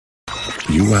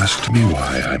You asked me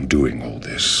why I'm doing all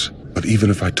this. But even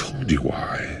if I told you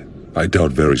why, I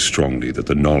doubt very strongly that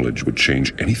the knowledge would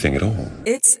change anything at all.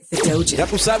 It's the Dojo.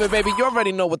 Yep, what's up, baby? You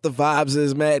already know what the vibes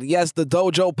is, man. Yes, the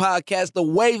Dojo podcast, the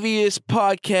waviest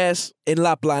podcast in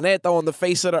La Planeta on the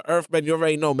face of the earth, man. You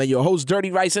already know, man. Your host,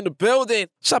 Dirty Rice, in the building.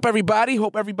 What's up, everybody?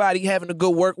 Hope everybody having a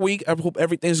good work week. I hope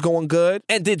everything's going good.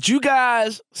 And did you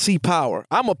guys see Power?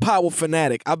 I'm a Power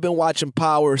fanatic. I've been watching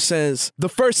Power since the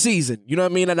first season. You know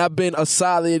what I mean? And I've been a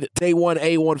solid day one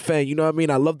A1 fan. You know what I mean?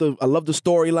 I love the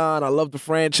storyline. I love the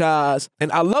franchise.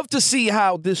 And I love to see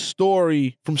how this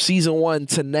story from season 1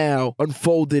 to now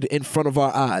unfolded in front of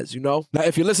our eyes, you know? Now,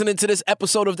 if you're listening to this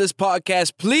episode of this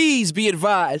podcast, please be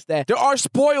advised that there are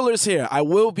spoilers here. I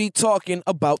will be talking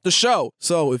about the show.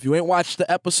 So if you ain't watched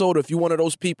the episode, if you're one of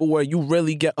those people where you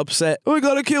really get upset, oh, I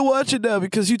gotta keep watching now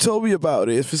because you told me about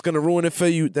it. If it's gonna ruin it for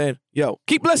you, then, yo,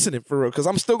 keep listening for real, because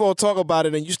I'm still gonna talk about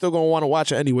it and you still gonna want to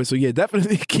watch it anyway. So yeah,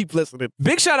 definitely keep listening.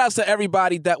 Big shout outs to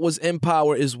everybody that was in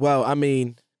Power as well. I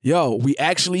mean, yo, we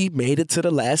actually made it to the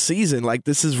last season. Like,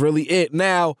 this is really it.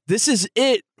 Now, this is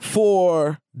it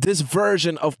for this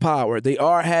version of Power. They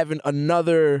are having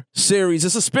another series.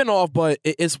 It's a spinoff, but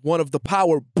it's one of the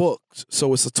Power books.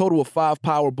 So it's a total of 5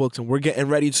 Power books, and we're getting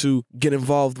ready to get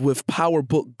involved with Power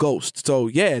Book Ghost. So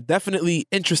yeah, definitely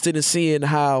interested in seeing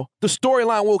how the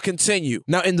storyline will continue.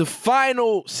 Now, in the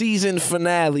final season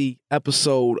finale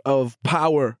episode of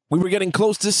Power, we were getting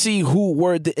close to see who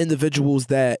were the individuals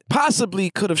that possibly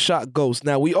could have shot Ghost.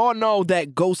 Now, we all know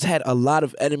that Ghost had a lot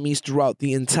of enemies throughout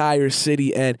the entire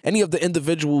city, and any of the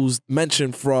individuals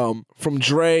mentioned from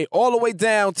Dre all the way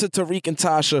down to Tariq and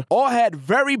Tasha all had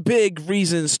very big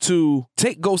reasons to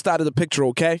take Ghost out of the picture,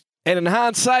 okay? And in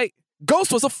hindsight,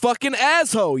 Ghost was a fucking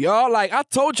asshole, y'all. Like, I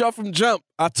told y'all from jump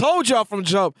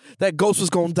that Ghost was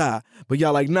gonna die. But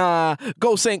y'all like, nah,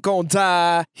 Ghost ain't gonna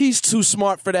die. He's too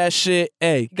smart for that shit.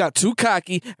 Hey, he got too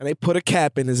cocky, and they put a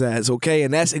cap in his ass, okay?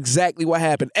 And that's exactly what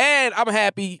happened. And I'm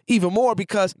happy even more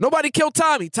because nobody killed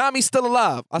Tommy. Tommy's still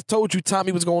alive. I told you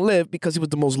Tommy was gonna live because he was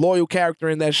the most loyal character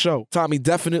in that show. Tommy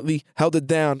definitely held it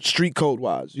down street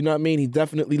code-wise. You know what I mean? He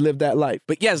definitely lived that life.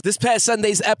 But yes, this past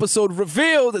Sunday's episode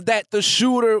revealed that the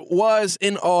shooter was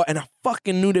in awe, and I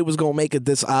fucking knew they was gonna make it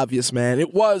this obvious, man.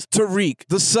 It was Tariq,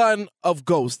 the son of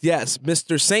Ghost. Yes,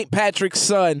 Mr. St. Patrick's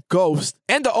son, Ghost,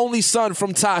 and the only son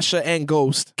from Tasha and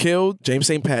Ghost, killed James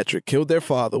St. Patrick, killed their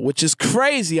father, which is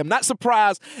crazy. I'm not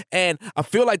surprised, and I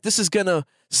feel like this is gonna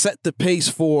set the pace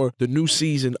for the new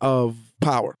season of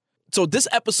Power. So this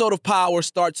episode of Power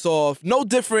starts off no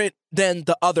different than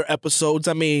the other episodes.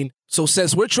 I mean, so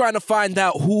since we're trying to find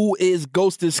out who is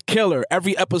Ghost's killer,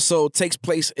 every episode takes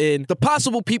place in the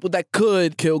possible people that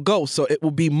could kill Ghost. So it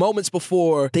will be moments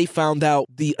before they found out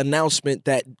the announcement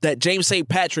that James St.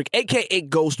 Patrick, a.k.a.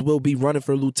 Ghost, will be running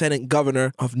for lieutenant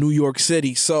governor of New York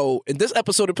City. So in this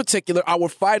episode in particular, our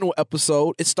final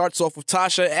episode, it starts off with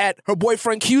Tasha at her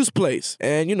boyfriend Q's place.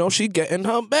 And, you know, she getting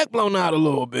her back blown out a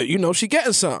little bit. You know, she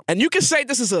getting some. And you can say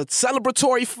this is a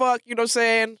celebratory fuck, you know what I'm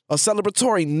saying? A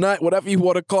celebratory nut, whatever you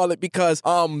want to call it, because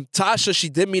Tasha, she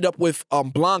did meet up with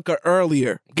Blanca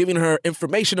earlier, giving her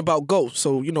information about Ghost.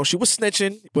 So, you know, she was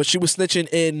snitching, but she was snitching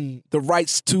in the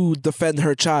rights to defend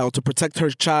her child, to protect her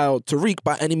child, Tariq,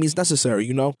 by any means necessary,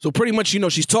 you know? So pretty much, you know,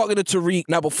 she's talking to Tariq.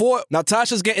 Now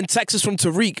Tasha's getting texts from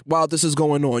Tariq while this is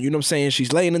going on, you know what I'm saying?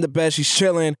 She's laying in the bed, she's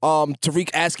chilling. Tariq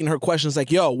asking her questions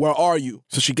like, yo, where are you?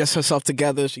 So she gets herself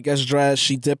together, she gets dressed,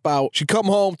 she dip out. She come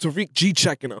home, Tariq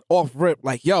G-checking her off rip,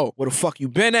 like, yo, where the fuck you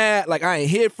been at? Like, I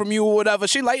ain't hear from you or whatever.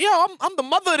 She like, yo, I'm the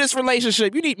mother of this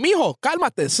relationship. You need mijo,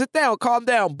 calmate, sit down, calm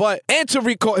down. But and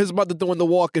Tariq caught his mother doing the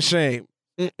walk of shame.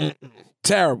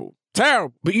 Terrible.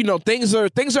 But, you know, things are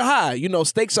high. You know,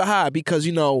 stakes are high because,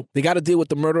 you know, they got to deal with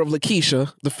the murder of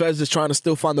Lakeisha. The feds is trying to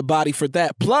still find the body for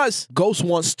that. Plus, Ghost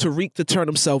wants Tariq to turn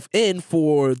himself in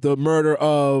for the murder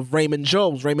of Raymond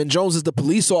Jones. Raymond Jones is the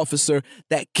police officer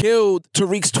that killed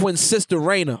Tariq's twin sister,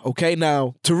 Raina. Okay,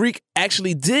 now, Tariq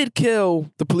actually did kill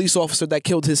the police officer that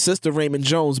killed his sister, Raymond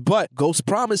Jones, but Ghost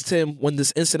promised him when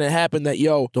this incident happened that,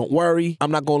 yo, don't worry, I'm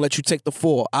not going to let you take the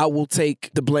fall. I will take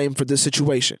the blame for this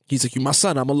situation. He's like, you my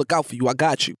son, I'm going to look out for you. I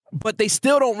got you. But they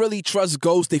still don't really trust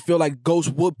Ghost. They feel like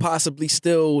Ghost would possibly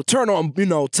still turn on, you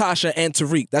know, Tasha and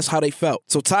Tariq. That's how they felt.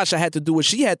 So Tasha had to do what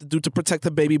she had to do to protect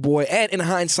her baby boy and, in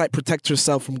hindsight, protect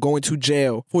herself from going to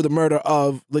jail for the murder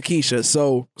of Lakeisha.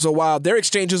 So while their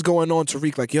exchange is going on,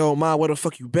 Tariq like, yo, ma, where the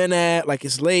fuck you been at? Like,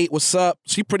 it's late. What's up?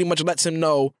 She pretty much lets him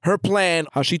know her plan,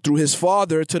 how she threw his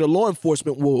father to the law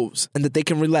enforcement wolves and that they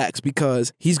can relax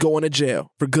because he's going to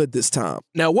jail for good this time.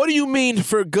 Now, what do you mean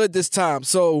for good this time?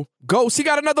 So Ghost, he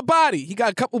got another body. He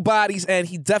got a couple bodies, and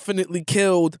he definitely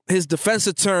killed his defense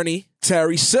attorney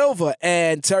Terry Silver.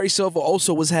 And Terry Silver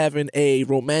also was having a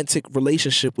romantic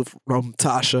relationship with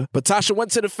Tasha. But Tasha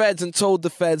went to the feds and told the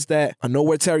feds that, I know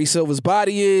where Terry Silver's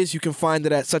body is. You can find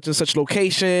it at such and such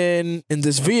location in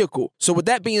this vehicle. So with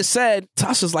that being said,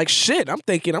 Tasha's like, shit, I'm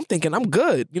thinking I'm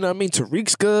good. You know what I mean?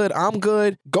 Tariq's good. I'm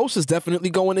good. Ghost is definitely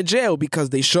going to jail because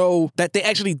they show that they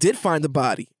actually did find the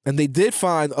body. And they did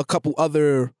find a couple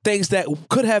other things that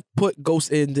could have put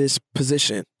Ghost in this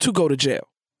position to go to jail.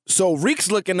 So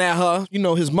Reek's looking at her,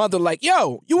 his mother like,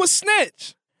 yo, you a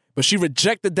snitch. But she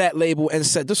rejected that label and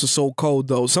said, this is so cold,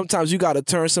 though. Sometimes you got to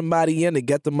turn somebody in to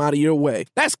get them out of your way.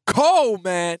 That's cold,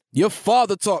 man. Your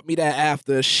father taught me that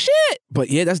after. Shit. But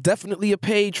yeah, that's definitely a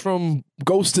page from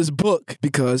Ghost's book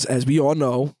because, as we all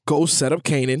know, Ghost set up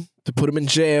Kanan to put him in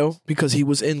jail because he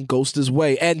was in Ghost's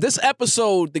way. And this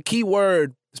episode, the key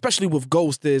word, especially with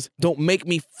Ghost, is don't make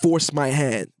me force my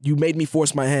hand. You made me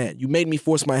force my hand. You made me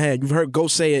force my hand. You've heard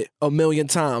Ghost say it a million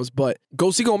times, but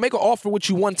Ghost, he gonna make an offer with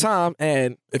you one time,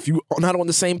 and if you're not on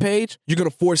the same page, you're gonna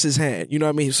force his hand. You know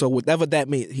what I mean? So whatever that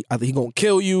means, either he gonna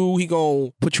kill you, he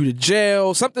gonna put you to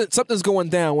jail. Something's going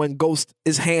down when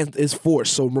Ghost's hand is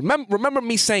forced. So remember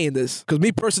me saying this, because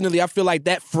me personally, I feel like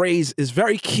that phrase is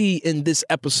very key in this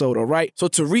episode, all right? So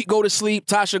Tariq go to sleep,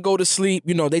 Tasha go to sleep,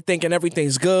 they thinking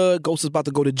everything's good, Ghost is about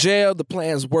to go to jail, the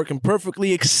plan's working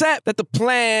perfectly, except that the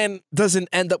plan doesn't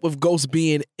end up with Ghost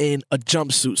being in a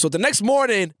jumpsuit. So the next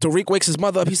morning, Tariq wakes his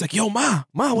mother up. He's like, yo, Ma,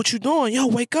 what you doing? Yo,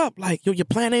 wake up. Like, yo, your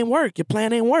plan ain't work. Your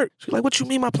plan ain't work. She's like, what you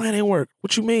mean my plan ain't work?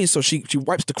 What you mean? So she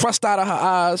wipes the crust out of her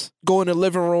eyes, go in the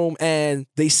living room, and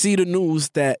they see the news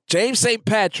that James St.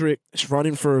 Patrick is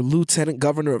running for lieutenant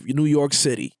governor of New York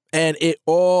City. And it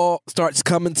all starts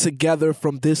coming together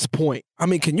from this point. I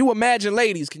mean, can you imagine,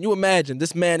 ladies? Can you imagine?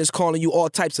 This man is calling you all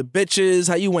types of bitches,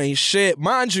 how you ain't shit.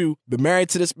 Mind you, been married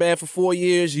to this man for 4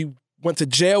 years. You went to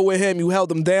jail with him. You held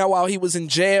him down while he was in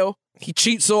jail. He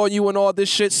cheats on you and all this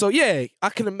shit. So yeah, I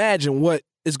can imagine what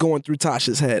is going through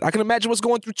Tasha's head. I can imagine what's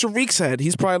going through Tariq's head.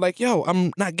 He's probably like, yo,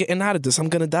 I'm not getting out of this. I'm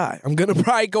going to die. I'm going to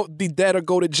probably be dead or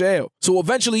go to jail. So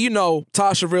eventually,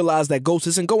 Tasha realized that Ghost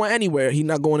isn't going anywhere. He's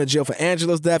not going to jail for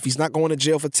Angela's death. He's not going to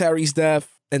jail for Terry's death.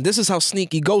 And this is how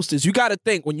sneaky Ghost is. You got to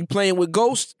think, when you playing with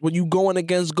Ghost, when you going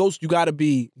against Ghost, you got to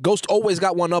be, Ghost always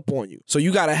got one up on you. So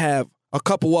you got to have a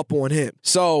couple up on him.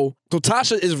 So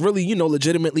Tasha is really,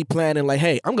 legitimately planning like,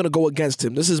 hey, I'm going to go against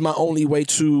him. This is my only way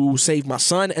to save my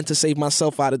son and to save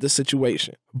myself out of this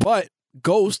situation. But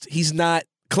Ghost, he's not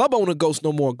club owner Ghost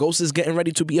no more. Ghost is getting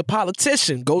ready to be a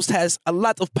politician. Ghost has a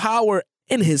lot of power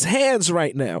in his hands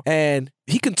right now. And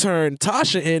he can turn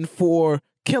Tasha in for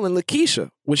killing Lakeisha,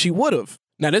 which he would have.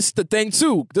 Now, this is the thing,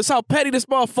 too. This is how petty this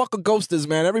motherfucker Ghost is,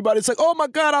 man. Everybody's like, oh, my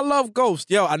God, I love Ghost.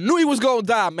 Yo, I knew he was going to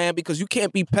die, man, because you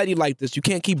can't be petty like this. You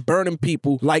can't keep burning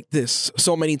people like this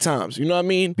so many times. You know what I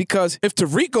mean? Because if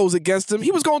Tariq goes against him,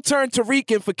 he was going to turn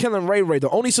Tariq in for killing Ray Ray. The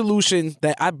only solution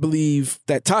that I believe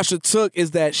that Tasha took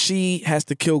is that she has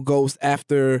to kill Ghost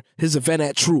after his event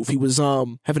at Truth. He was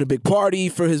having a big party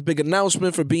for his big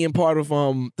announcement for being part of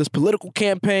this political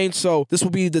campaign. So this will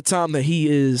be the time that he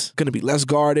is going to be less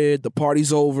guarded. The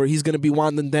party's over. He's going to be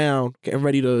winding down, getting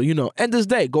ready to, end his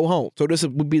day, go home. So this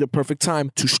would be the perfect time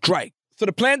to strike. So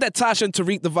the plan that Tasha and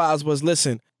Tariq devised was,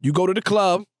 listen, you go to the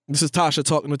club. This is Tasha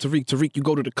talking to Tariq. Tariq, you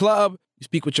go to the club, you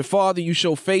speak with your father, you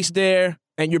show face there,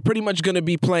 and you're pretty much going to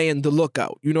be playing the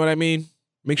lookout. You know what I mean?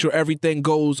 Make sure everything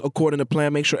goes according to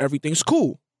plan. Make sure everything's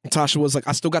cool. And Tasha was like,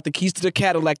 I still got the keys to the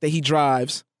Cadillac that he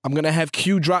drives. I'm going to have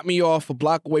Q drop me off a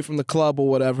block away from the club or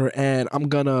whatever, and I'm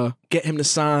going to get him to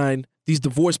sign these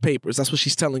divorce papers. That's what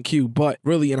she's telling Q. But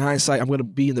really, in hindsight, I'm going to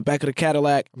be in the back of the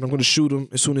Cadillac, and I'm going to shoot him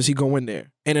as soon as he go in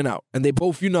there. In and out. And they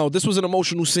both, this was an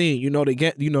emotional scene. They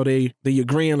get, they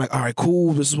agreeing like, all right,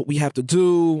 cool, this is what we have to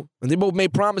do. And they both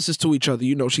made promises to each other.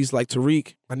 She's like,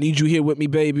 Tariq, I need you here with me,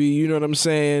 baby. You know what I'm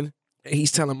saying? And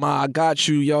he's telling Ma, I got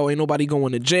you, yo, ain't nobody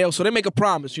going to jail. So they make a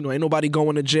promise, ain't nobody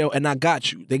going to jail, and I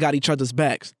got you. They got each other's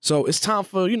backs. So it's time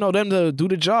for, them to do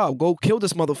the job. Go kill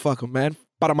this motherfucker, man.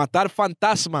 Para matar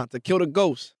fantasma, to kill the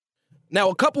ghost. Now,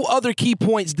 a couple other key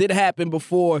points did happen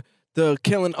before the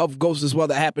killing of Ghost as well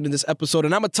that happened in this episode,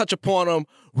 and I'm going to touch upon them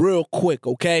real quick,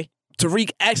 okay? Tariq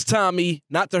asked Tommy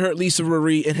not to hurt Lisa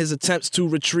Marie in his attempts to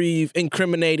retrieve the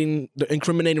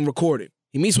incriminating recording.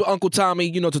 He meets with Uncle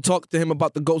Tommy, to talk to him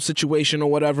about the Ghost situation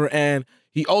or whatever, and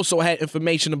he also had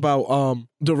information about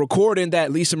the recording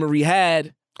that Lisa Marie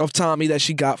had of Tommy that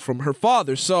she got from her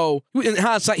father. So in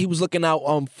hindsight, he was looking out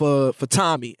for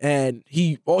Tommy, and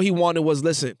all he wanted was,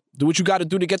 listen, do what you got to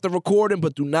do to get the recording,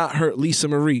 but do not hurt Lisa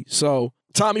Marie. So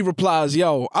Tommy replies,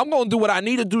 yo, I'm going to do what I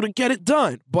need to do to get it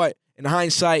done. But in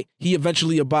hindsight, he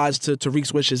eventually abides to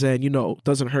Tariq's wishes and,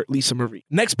 doesn't hurt Lisa Marie.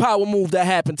 Next power move that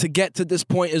happened to get to this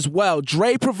point as well.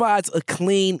 Dre provides a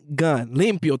clean gun.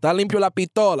 Limpio. Está limpio la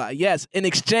pistola. Yes, in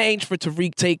exchange for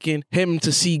Tariq taking him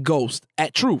to see Ghost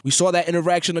at Truth. We saw that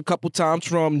interaction a couple times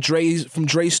from Dre's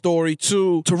story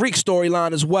to Tariq's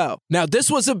storyline as well. Now,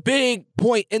 this was a big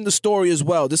point in the story as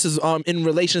well. This is in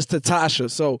relations to Tasha.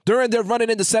 So during their running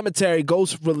in the cemetery,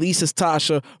 Ghost releases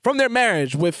Tasha from their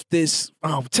marriage with this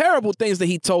terrible things that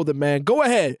he told her, man. Go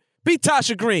ahead. Be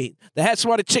Tasha Green, the hat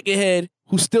swatted chicken head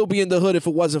who still be in the hood if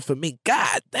it wasn't for me.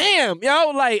 God damn,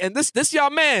 yo. And this y'all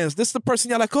mans. This the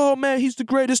person y'all like, oh, man, he's the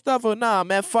greatest ever. Nah,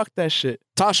 man, fuck that shit.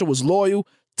 Tasha was loyal.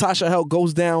 Tasha held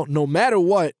Ghost down no matter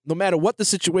what the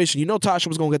situation. Tasha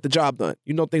was going to get the job done.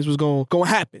 Things was going to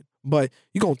happen. But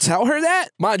you gonna tell her that?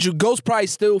 Mind you, Ghost probably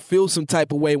still feels some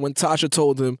type of way when Tasha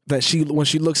told him that when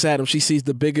she looks at him, she sees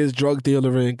the biggest drug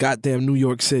dealer in goddamn New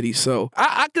York City. So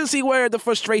I can see where the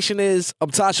frustration is.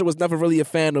 Tasha was never really a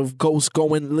fan of Ghost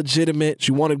going legitimate.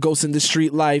 She wanted Ghost in the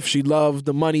street life. She loved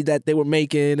the money that they were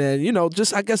making. And,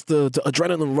 just, I guess, the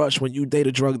adrenaline rush when you date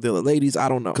a drug dealer. Ladies, I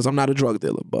don't know, because I'm not a drug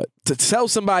dealer. But to tell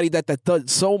somebody that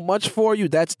does so much for you,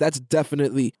 that's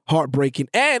definitely heartbreaking.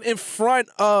 And in front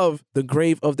of the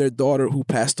grave of their daughter who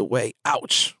passed away.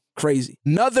 Ouch. Crazy.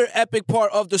 Another epic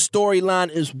part of the storyline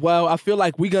as well. I feel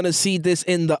like we're going to see this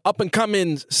in the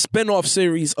up-and-coming spin-off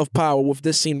series of Power with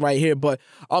this scene right here. But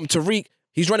Tariq,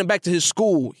 he's running back to his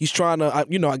school. He's trying to,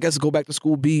 I guess go back to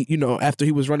school, after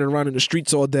he was running around in the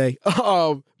streets all day.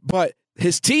 But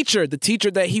his teacher, the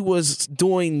teacher that he was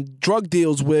doing drug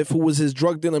deals with, who was his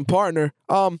drug dealing partner,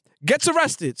 gets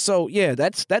arrested. So yeah,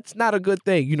 that's not a good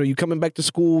thing. You coming back to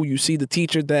school, you see the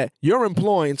teacher that you're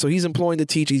employing, so he's employing the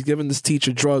teacher, he's giving this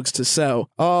teacher drugs to sell.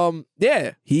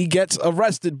 Yeah, he gets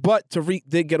arrested, but Tariq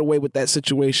did get away with that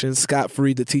situation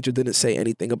scot-free. The teacher didn't say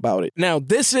anything about it. Now,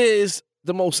 this is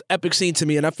the most epic scene to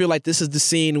me, and I feel like this is the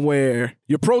scene where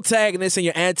your protagonist and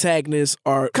your antagonist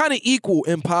are kind of equal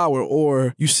in power,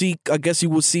 or I guess you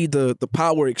will see the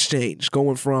power exchange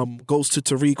going from Ghost to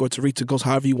Tariq or Tariq to Ghost,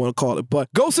 however you want to call it.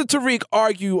 But Ghost and Tariq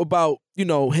argue about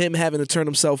him having to turn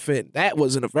himself in. That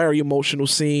was in a very emotional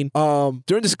scene.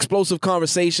 During this explosive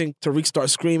conversation, Tariq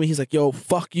starts screaming. He's like, yo,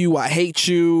 fuck you, I hate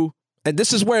you. And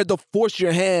this is where the force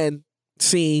your hand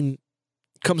scene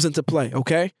comes into play,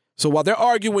 okay? So while they're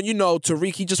arguing,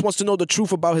 Tariq, he just wants to know the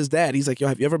truth about his dad. He's like, yo,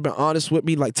 have you ever been honest with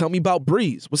me? Like, tell me about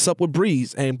Breeze. What's up with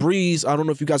Breeze? And Breeze, I don't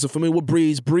know if you guys are familiar with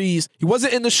Breeze. Breeze, he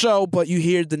wasn't in the show, but you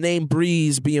hear the name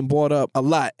Breeze being brought up a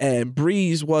lot. And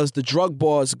Breeze was the drug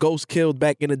boss Ghost killed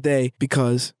back in the day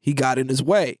because he got in his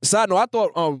way. Side note, I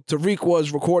thought Tariq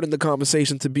was recording the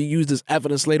conversation to be used as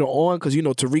evidence later on because,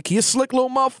 Tariq, he a slick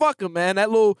little motherfucker, man. That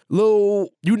little,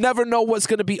 you never know what's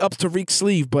going to be up Tariq's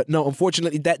sleeve. But no,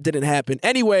 unfortunately, that didn't happen.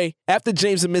 Anyway, after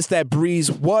James admits that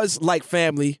Breeze was like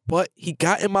family, but he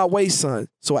got in my way, son,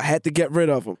 so I had to get rid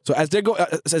of him. So as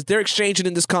they're exchanging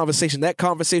in this conversation, that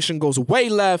conversation goes way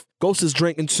left. Ghost is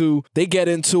drinking too. They get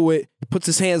into it. He puts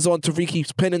his hands on Tariq.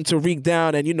 He's pinning Tariq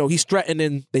down, and he's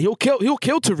threatening that he'll kill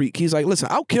Tariq. He's like, listen,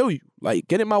 I'll kill you. Like,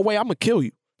 get in my way, I'm gonna kill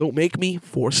you. Don't make me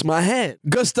force my hand.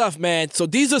 Good stuff, man. So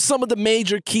these are some of the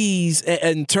major keys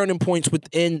and turning points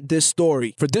within this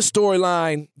story. For this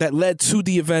storyline that led to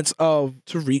the events of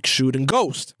Tariq shooting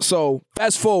Ghost. So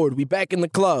fast forward, we back in the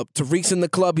club. Tariq's in the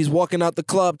club. He's walking out the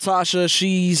club. Tasha,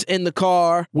 she's in the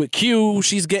car with Q.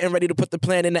 She's getting ready to put the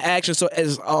plan into action. So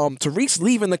as Tariq's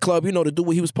leaving the club, to do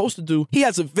what he was supposed to do, he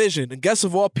has a vision. And guess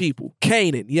of all people,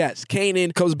 Kanan. Yes,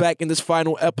 Kanan comes back in this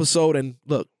final episode. And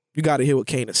look, you got to hear what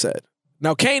Kanan said.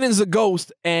 Now, Kanan's a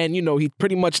ghost, and, he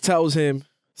pretty much tells him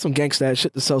some gangsta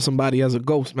shit to sell somebody as a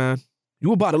ghost, man.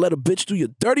 You about to let a bitch do your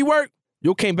dirty work?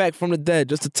 You came back from the dead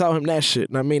just to tell him that shit.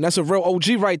 And I mean, that's a real OG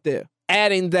right there.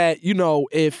 Adding that,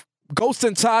 if Ghost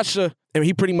and Tasha, and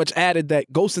he pretty much added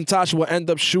that Ghost and Tasha will end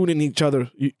up shooting each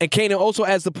other. And Kanan also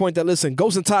adds the point that, listen,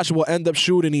 Ghost and Tasha will end up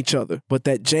shooting each other, but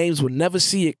that James would never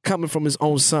see it coming from his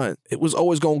own son. It was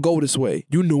always going to go this way.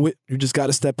 You knew it. You just got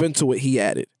to step into it, he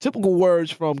added. Typical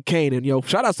words from Kanan. Yo,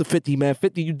 shout outs to 50, man.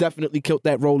 50, you definitely killed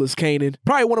that role as Kanan.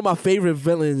 Probably one of my favorite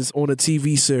villains on a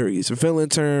TV series. Villain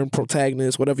term,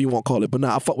 protagonist, whatever you want to call it. But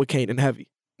nah, I fuck with Kanan heavy.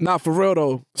 Nah, for real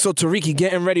though. So Tariq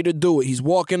getting ready to do it. He's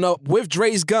walking up with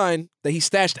Dre's gun that he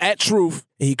stashed at Truth,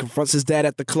 and he confronts his dad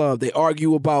at the club. They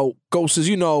argue about Ghost's,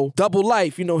 double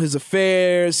life, his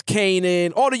affairs,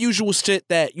 Kanan, all the usual shit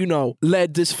that,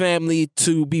 led this family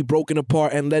to be broken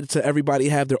apart and led to everybody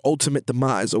have their ultimate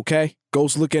demise, okay?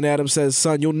 Ghost looking at him says,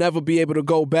 son, you'll never be able to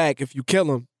go back if you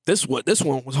kill him. This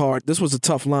one was hard. This was a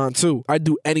tough line too. I'd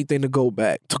do anything to go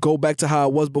back to how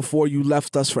it was before you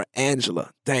left us for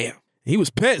Angela. Damn. He was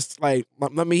pissed. Like,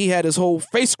 I mean, he had his whole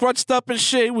face scrunched up and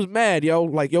shit. He was mad, yo.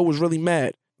 Like, yo was really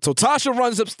mad. So Tasha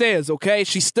runs upstairs, okay?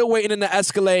 She's still waiting in the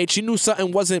Escalade. She knew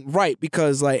something wasn't right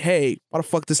because, like, hey, why the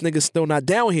fuck this nigga still not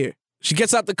down here? She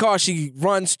gets out the car. She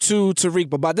runs to Tariq,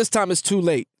 but by this time it's too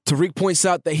late. Tariq points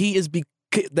out that he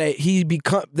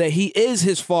is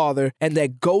his father and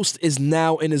that Ghost is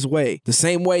now in his way. The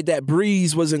same way that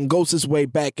Breeze was in Ghost's way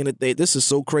back in the day. This is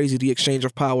so crazy, the exchange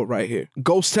of power right here.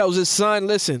 Ghost tells his son,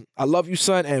 listen, I love you,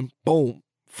 son, and boom,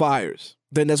 fires.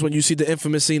 Then that's when you see the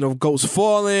infamous scene of Ghost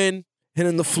falling,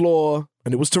 hitting the floor,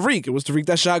 and it was Tariq. It was Tariq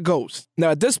that shot Ghost. Now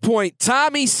at this point,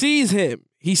 Tommy sees him.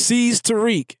 He sees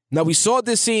Tariq. Now we saw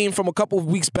this scene from a couple of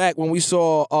weeks back when we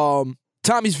saw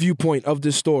Tommy's viewpoint of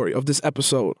this story, of this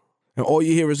episode. And all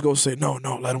you hear is Ghost say, no,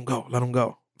 let him go, let him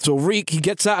go. So Tariq, he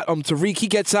gets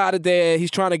out of there. He's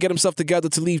trying to get himself together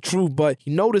to leave Truth, but he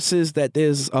notices that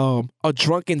there's a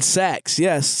drunken Sax.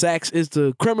 Yes, Sax is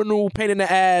the criminal, pain in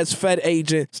the ass, Fed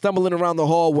agent, stumbling around the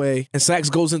hallway, and Sax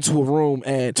goes into a room,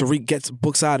 and Tariq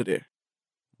books out of there.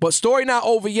 But story not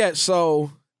over yet,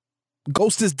 so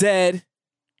Ghost is dead,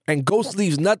 and Ghost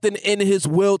leaves nothing in his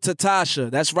will to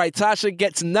Tasha. That's right, Tasha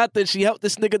gets nothing. She held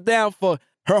this nigga down for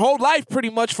her whole life, pretty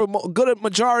much, for a good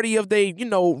majority of their,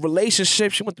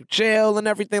 relationship. She went through jail and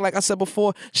everything, like I said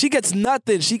before. She gets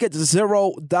nothing. She gets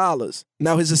 $0.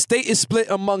 Now, his estate is split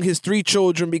among his 3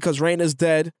 children because Raina's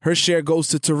dead. Her share goes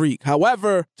to Tariq.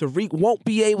 However, Tariq won't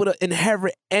be able to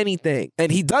inherit anything.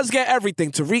 And he does get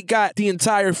everything. Tariq got the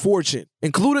entire fortune,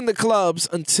 including the clubs,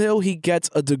 until he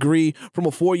gets a degree from a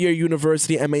 4-year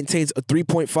university and maintains a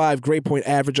 3.5 grade point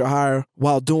average or higher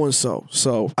while doing so.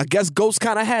 So I guess Ghost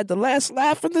kind of had the last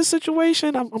laugh in this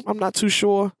situation. I'm not too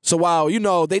sure. So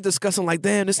while, they discussing like,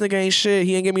 damn, this nigga ain't shit.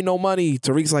 He ain't give me no money.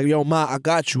 Tariq's like, yo, ma, I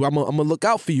got you. I'm gonna look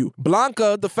out for you.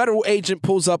 Blanca, the federal agent,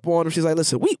 pulls up on him. She's like,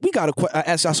 listen, we got to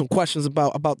ask y'all some questions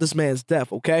about this man's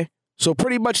death, okay? So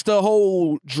pretty much the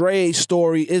whole Dre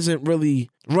story isn't really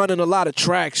running a lot of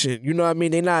traction. You know what I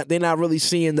mean? They're not really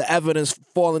seeing the evidence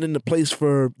falling into place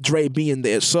for Dre being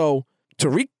there. So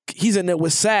Tariq, he's in there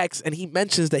with Sax, and he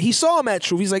mentions that he saw him at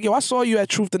Truth. He's like, yo, I saw you at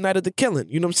Truth the night of the killing.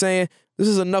 You know what I'm saying? This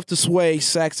is enough to sway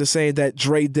Sax to saying that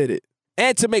Dre did it.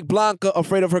 And to make Blanca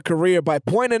afraid of her career by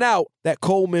pointing out that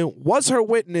Coleman was her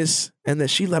witness and that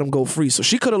she let him go free. So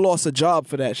she could have lost a job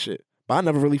for that shit. But I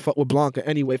never really fucked with Blanca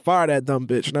anyway. Fire that dumb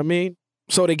bitch, you know what I mean?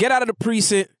 So they get out of the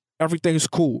precinct. Everything's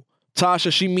cool.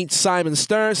 Tasha, she meets Simon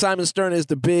Stern. Simon Stern is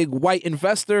the big white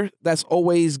investor that's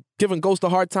always giving Ghost a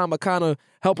hard time, but kind of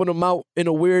helping him out in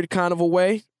a weird kind of a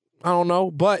way. I don't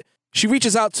know. But she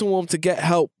reaches out to him to get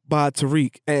help by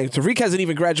Tariq. And Tariq hasn't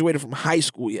even graduated from high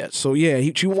school yet. So yeah,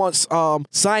 she wants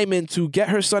Simon to get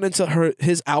her son into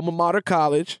his alma mater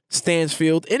college,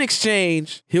 Stansfield. In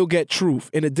exchange, he'll get Truth.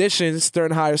 In addition,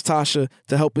 Stern hires Tasha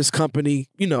to help his company,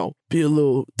 be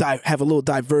have a little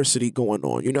diversity going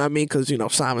on. You know what I mean? Because,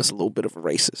 Simon's a little bit of a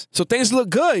racist. So things look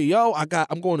good, yo.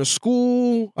 I'm going to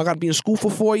school. I got to be in school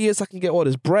for 4 years. I can get all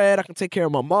this bread. I can take care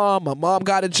of my mom. My mom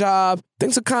got a job.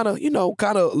 Things are kind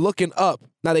of looking up.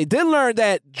 Now, they did learn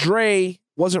that Dre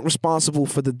wasn't responsible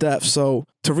for the death. So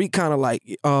Tariq kind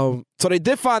of so they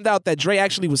did find out that Dre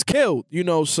actually was killed,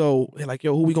 so they're like,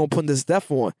 yo, who we gonna put this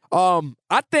death on?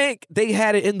 I think they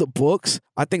had it in the books.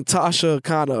 I think Tasha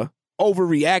kind of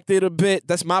overreacted a bit.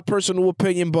 That's my personal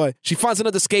opinion, but she finds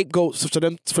another scapegoat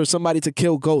for somebody to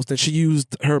kill Ghost, and she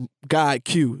used her guy,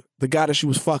 Q, the guy that she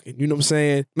was fucking. You know what I'm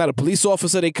saying? Now, the police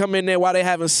officer, they come in there while they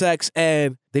having sex,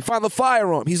 and they find the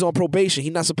firearm. He's on probation.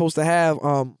 He's not supposed to have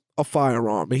a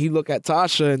firearm. And he look at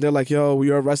Tasha, and they're like, yo,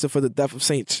 we are arrested for the death of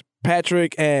St.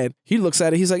 Patrick. And he looks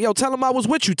at it. He's like, yo, tell him I was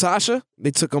with you, Tasha.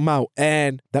 They took him out,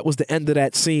 and that was the end of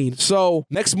that scene. So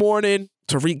next morning,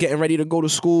 Tariq getting ready to go to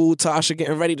school. Tasha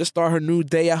getting ready to start her new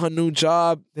day at her new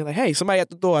job. They're like, hey, somebody at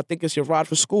the door. I think it's your ride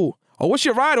for school. Oh, what's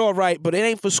your ride? All right, but it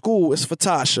ain't for school. It's for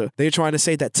Tasha. They're trying to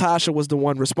say that Tasha was the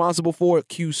one responsible for it.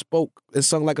 Q spoke and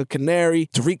sung like a canary.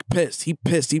 Tariq pissed. He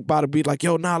pissed. He about to be like,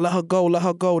 yo, nah, let her go. Let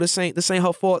her go. This ain't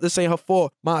her fault. This ain't her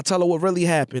fault. Ma, tell her what really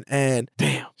happened. And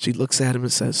damn, she looks at him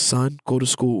and says, son, go to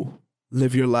school.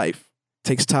 Live your life.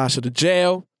 Takes Tasha to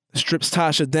jail. Strips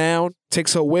Tasha down,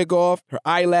 takes her wig off, her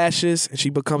eyelashes, and she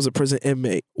becomes a prison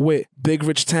inmate with Big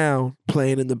Rich Town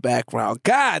playing in the background.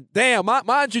 God damn,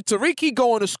 mind you, Tariq, he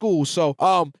going to school. So,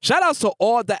 shout outs to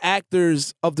all the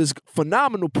actors of this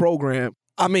phenomenal program.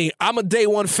 I mean, I'm a day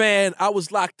one fan. I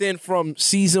was locked in from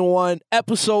season 1,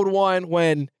 episode 1,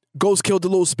 when Ghost killed the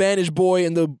little Spanish boy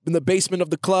in the basement of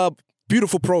the club.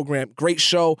 Beautiful program, great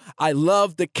show. I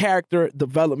love the character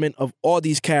development of all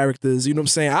these characters. You know what I'm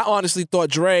saying? I honestly thought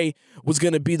Dre was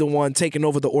going to be the one taking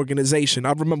over the organization.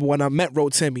 I remember when I met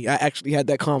Rotimi, I actually had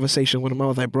that conversation with him. I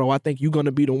was like, bro, I think you're going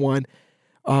to be the one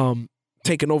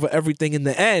taking over everything in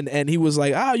the end. And he was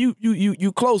like,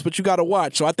 you close, but you got to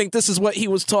watch. So I think this is what he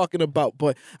was talking about.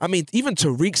 But I mean, even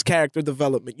Tariq's character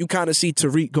development, you kind of see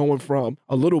Tariq going from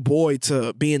a little boy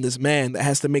to being this man that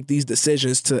has to make these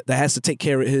decisions, that has to take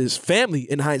care of his family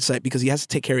in hindsight, because he has to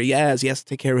take care of Yaz, he has to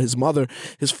take care of his mother.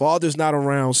 His father's not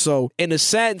around. So in a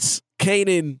sense,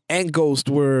 Kanan and Ghost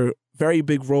were very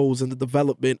big roles in the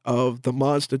development of the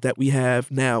monster that we have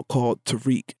now called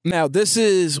Tariq. Now, this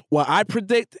is what I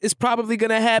predict is probably going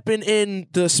to happen in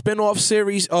the spinoff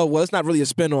series. Oh, well, it's not really a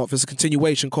spinoff. It's a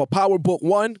continuation called Power Book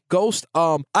 1, Ghost.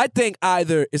 I think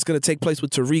either it's going to take place with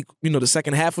Tariq, the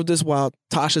second half of this while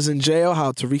Tasha's in jail,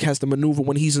 how Tariq has to maneuver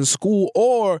when he's in school,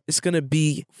 or it's going to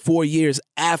be 4 years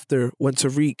after when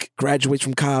Tariq graduates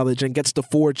from college and gets the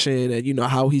fortune and,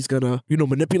 how he's going to,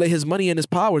 manipulate his money and his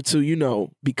power to,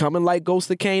 becoming like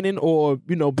Ghost of Kanan or,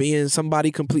 being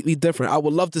somebody completely different. I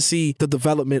would love to see the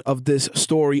development of this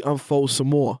story unfold some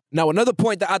more. Now, another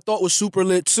point that I thought was super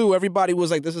lit too, everybody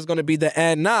was like, this is going to be the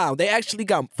end. Now, they actually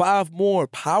got 5 more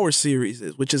Power series,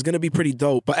 which is going to be pretty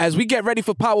dope. But as we get ready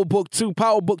for Power Book 2,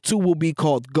 Power Book 2 will be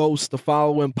called Ghost. The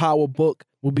following Power Book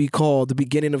will be called The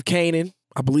Beginning of Kanan.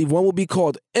 I believe one will be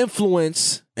called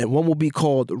Influence and one will be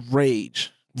called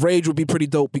Rage. Rage would be pretty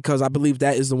dope because I believe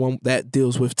that is the one that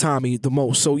deals with Tommy the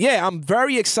most. So yeah, I'm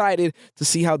very excited to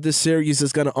see how this series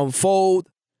is going to unfold.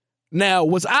 Now,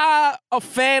 was I a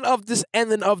fan of this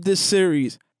ending of this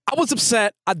series? I was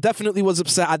upset. I definitely was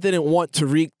upset. I didn't want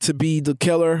Tariq to be the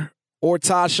killer or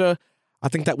Tasha. I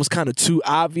think that was kind of too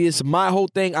obvious. My whole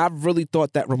thing, I really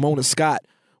thought that Ramona Scott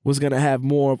was going to have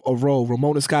more of a role.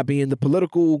 Ramona Scott being the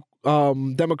political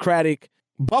Democratic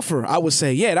buffer, I would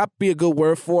say. Yeah, that'd be a good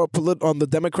word for the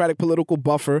Democratic political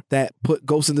buffer that put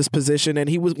Ghost in this position.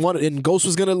 And Ghost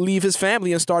was gonna leave his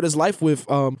family and start his life with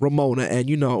Ramona and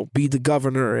be the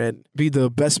governor and be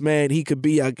the best man he could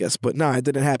be, I guess. But nah, it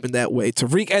didn't happen that way.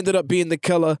 Tariq ended up being the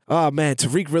killer. Oh man,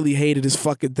 Tariq really hated his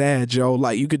fucking dad, Joe.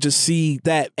 Like you could just see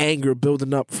that anger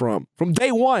building up from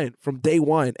day one.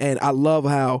 And I love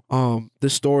how the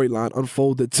storyline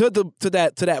unfolded to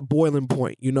that boiling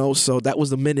point, So that was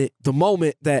the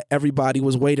moment that everybody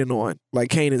was waiting on. Like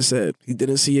Kanan said, he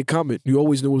didn't see it coming. You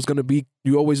always knew it was going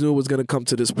to come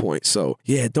to this point. So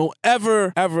yeah, don't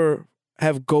ever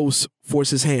have Ghost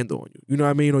force his hand on you. You know what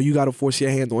I mean? Or you got to force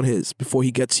your hand on his before he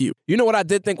gets you. You know what I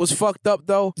did think was fucked up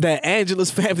though? That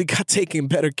Angela's family got taken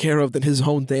better care of than his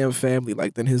own damn family,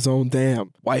 like than his own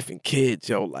damn wife and kids,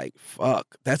 yo. Like, fuck.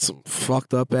 That's some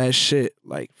fucked up ass shit.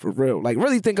 Like, for real. Like,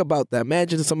 really think about that.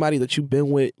 Imagine somebody that you've been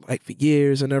with like for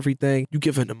years and everything. You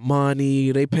giving them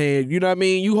money, they paying, you know what I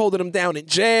mean? You holding them down in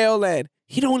jail and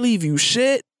he don't leave you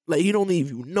shit. Like, he don't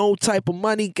leave you no type of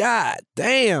money. God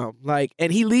damn. Like,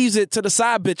 and he leaves it to the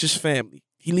side bitch's family.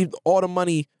 He leaves all the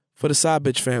money for the side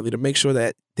bitch family to make sure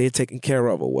that they're taken care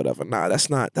of or whatever. Nah, that's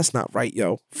not right,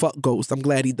 yo. Fuck Ghost. I'm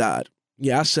glad he died.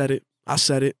 Yeah, I said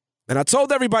it. And I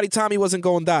told everybody Tommy wasn't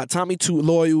going to die. Tommy too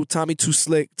loyal. Tommy too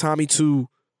slick. Tommy too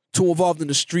involved in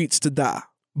the streets to die.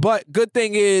 But good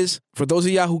thing is, for those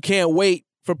of y'all who can't wait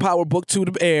for Power Book 2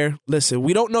 to air, listen,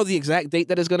 we don't know the exact date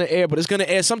that it's going to air, but it's going to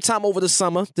air sometime over this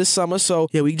summer. So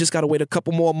yeah, we just got to wait a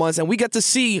couple more months and we get to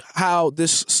see how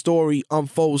this story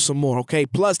unfolds some more, okay?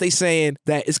 Plus, they saying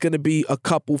that it's going to be a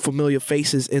couple familiar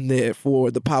faces in there for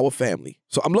the Power family.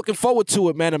 So I'm looking forward to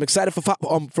it, man. I'm excited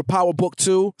for Power Book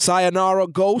 2. Sayonara,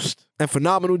 Ghost. And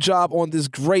phenomenal job on this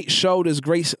great show, this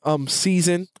great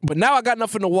season. But now I got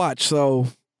nothing to watch, so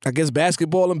I guess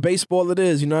basketball and baseball it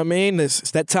is, you know what I mean?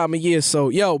 It's that time of year. So,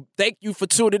 yo, thank you for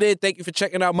tuning in. Thank you for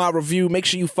checking out my review. Make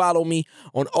sure you follow me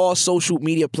on all social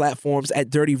media platforms at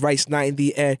Dirty Rice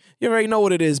 90. And you already know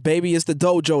what it is, baby. It's the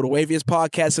Dojo, the waviest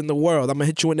podcast in the world. I'm going to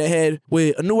hit you in the head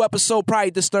with a new episode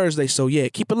probably this Thursday. So, yeah,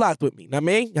 keep it locked with me. Know what I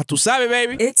mean? Ya tu sabe,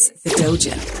 baby. It's the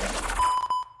Dojo.